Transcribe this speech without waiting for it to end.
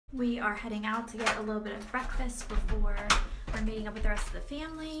We are heading out to get a little bit of breakfast before we're meeting up with the rest of the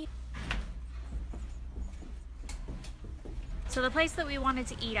family. So the place that we wanted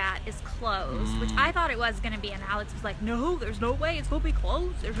to eat at is closed, which I thought it was going to be, and Alex was like, no, there's no way, it's going to be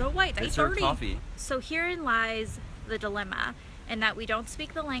closed, there's no way, it's 8:30. Coffee. So herein lies the dilemma, in that we don't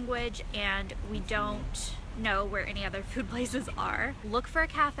speak the language and we don't know where any other food places are. Look for a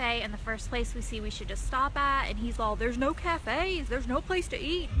cafe, and the first place we see we should just stop at, and he's all, there's no cafes, there's no place to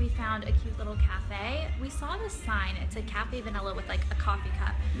eat. We found a cute little cafe. We saw this sign, it said Cafe Vanilla with like a coffee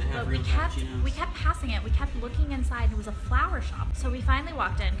cup, but we kept passing it, we kept looking inside, and it was a flower shop. So we finally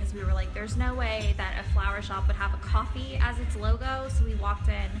walked in because we were like, there's no way that a flower shop would have a coffee as its logo. So we walked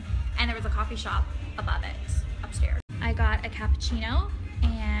in and there was a coffee shop above it, upstairs. I got a cappuccino,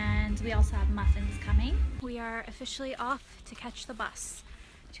 and we also have muffins coming. We are officially off to catch the bus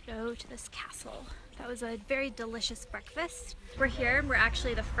to go to this castle. That was a very delicious breakfast. We're here, and we're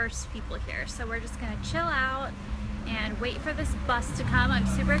actually the first people here, so we're just gonna chill out and wait for this bus to come. I'm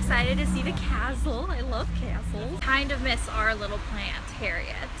super excited to see the castle. I love castles. Kind of miss our little plant,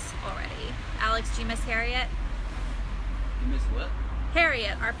 Harriet, already. Alex, do you miss Harriet? You miss what?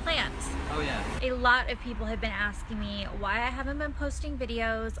 Harriet, our plant. Oh yeah. A lot of people have been asking me why I haven't been posting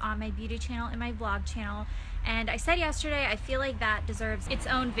videos on my beauty channel and my vlog channel, and I said yesterday I feel like that deserves its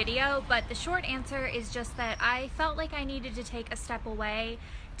own video, but the short answer is just that I felt like I needed to take a step away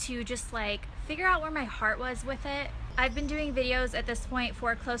to just like figure out where my heart was with it. I've been doing videos at this point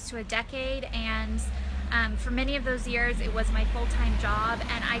for close to a decade, and for many of those years it was my full-time job,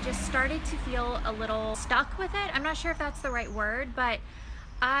 and I just started to feel a little stuck with it. I'm not sure if that's the right word, but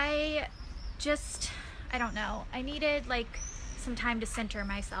I don't know. I needed like some time to center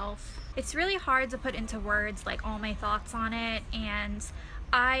myself. It's really hard to put into words like all my thoughts on it, and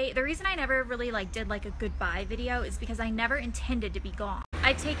the reason I never really like did like a goodbye video is because I never intended to be gone.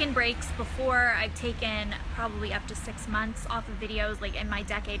 I've taken breaks before. I've taken probably up to 6 months off of videos, like in my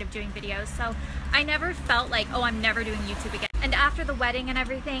decade of doing videos, so I never felt like, oh, I'm never doing YouTube again. And after the wedding and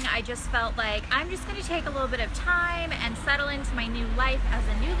everything, I just felt like I'm just gonna take a little bit of time and settle into my new life as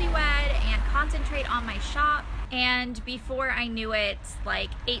a newlywed and concentrate on my shop. And before I knew it, like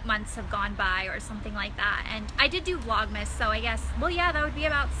 8 months have gone by or something like that. And I did do Vlogmas, so I guess, well, yeah, that would be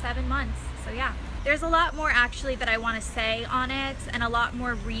about 7 months. So yeah, there's a lot more actually that I want to say on it, and a lot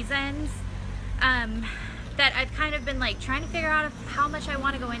more reasons that I've kind of been like trying to figure out how much I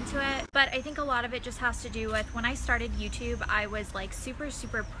want to go into it. But I think a lot of it just has to do with when I started YouTube, I was like super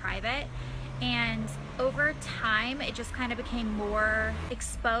private, and over time it just kind of became more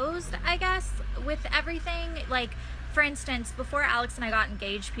exposed, I guess, with everything. Like, for instance, before Alex and I got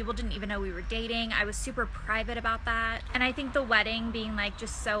engaged, people didn't even know we were dating. I was super private about that, and I think the wedding being like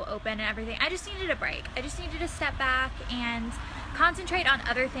just so open and everything, I just needed a break. I just needed to step back and concentrate on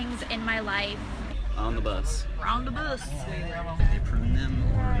other things in my life. On the bus. We're on the bus. Did they prune them,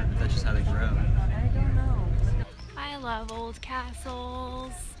 or that's just how they grow? I don't know. I love old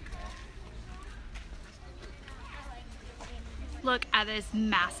castles. Look at this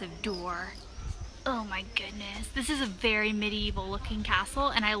massive door. Oh my goodness. This is a very medieval looking castle,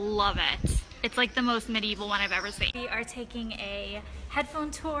 and I love it. It's like the most medieval one I've ever seen. We are taking a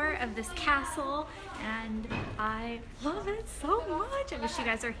headphone tour of this castle, and I love it so much. I wish you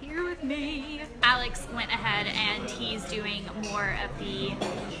guys are here with me. Alex went ahead and he's doing more of the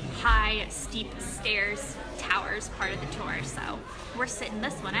high, steep stairs, towers part of the tour, so we're sitting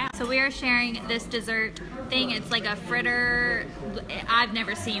this one out. So we are sharing this dessert thing. It's like a fritter. I've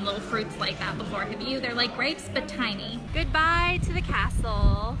never seen little fruits like that before. Have you? They're like grapes, but tiny. Goodbye to the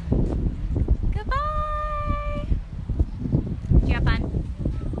castle. Goodbye. Did you have fun?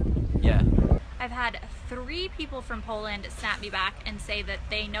 Yeah. I've had 3 people from Poland snap me back and say that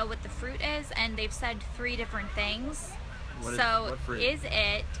they know what the fruit is, and they've said 3 different things. What fruit? Is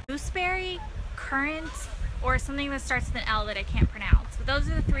it gooseberry, currant, or something that starts with an L that I can't pronounce? But those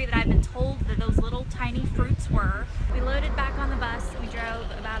are the 3 that I've been told that those little tiny fruits were. We loaded back on the bus. We drove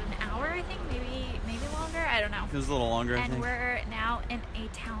about an hour, I think, maybe longer. I don't know. It was a little longer, I think. And we're now in a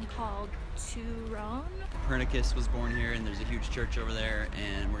town called Turon. Copernicus was born here, and there's a huge church over there,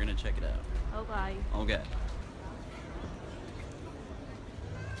 and we're gonna check it out. Okay. Okay.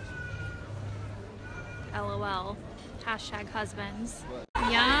 LOL. Hashtag husbands.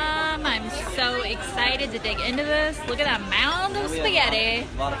 Yum! I'm so excited to dig into this. Look at that mound of spaghetti.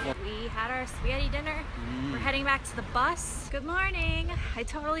 We had our spaghetti dinner. We're heading back to the bus. Good morning. I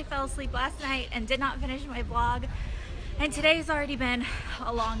totally fell asleep last night and did not finish my vlog. And today's already been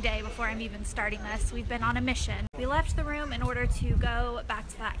a long day before I'm even starting this. We've been on a mission. We left the room in order to go back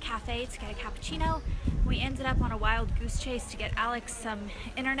to that cafe to get a cappuccino. We ended up on a wild goose chase to get Alex some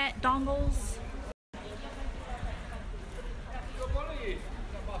internet dongles.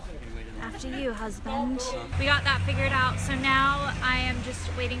 After you, husband. We got that figured out, so now I am just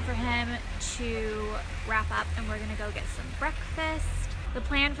waiting for him to wrap up and we're gonna go get some breakfast. The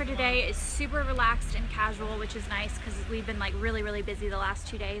plan for today is super relaxed and casual, which is nice because we've been like really busy the last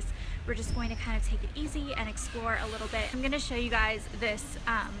 2 days. We're just going to kind of take it easy and explore a little bit. I'm gonna show you guys this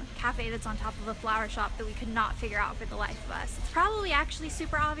cafe that's on top of a flower shop that we could not figure out for the life of us. It's probably actually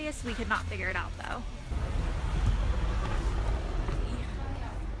super obvious. We could not figure it out though.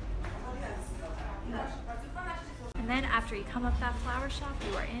 And then after you come up that flower shop,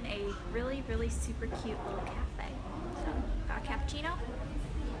 you are in a really super cute little cafe. So, got a cappuccino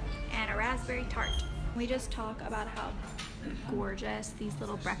and a raspberry tart. We just talk about how gorgeous these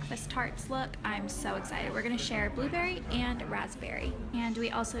little breakfast tarts look. I'm so excited. We're gonna share blueberry and raspberry. And we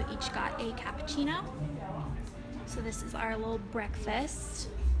also each got a cappuccino. So this is our little breakfast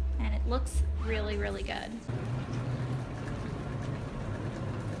and it looks really good.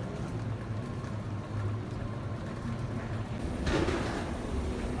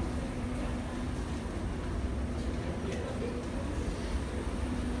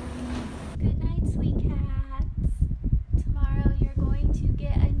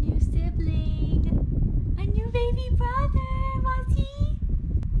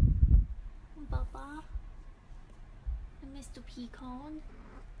 Mr. Pecan.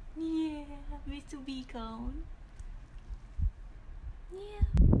 Yeah, Mr. Pecan. Yeah.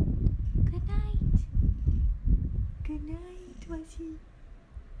 Good night. Good night, Washi.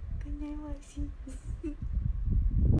 Good night, Washi.